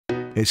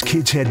As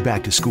kids head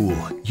back to school,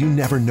 you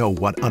never know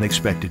what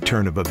unexpected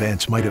turn of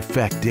events might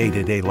affect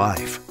day-to-day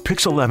life.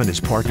 PIX11 has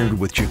partnered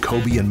with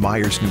Jacoby and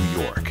Meyers,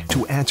 New York,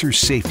 to answer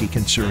safety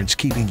concerns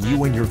keeping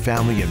you and your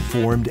family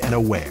informed and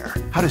aware.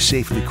 How to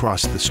safely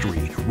cross the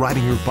street,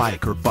 riding your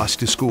bike or bus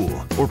to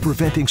school, or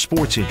preventing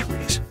sports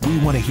injuries. We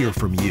want to hear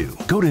from you.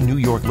 Go to New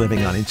York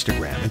Living on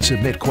Instagram and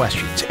submit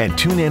questions, and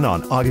tune in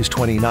on August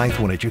 29th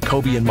when a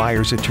Jacoby and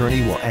Meyers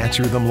attorney will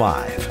answer them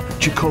live.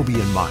 Jacoby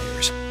and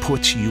Meyers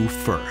puts you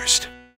first.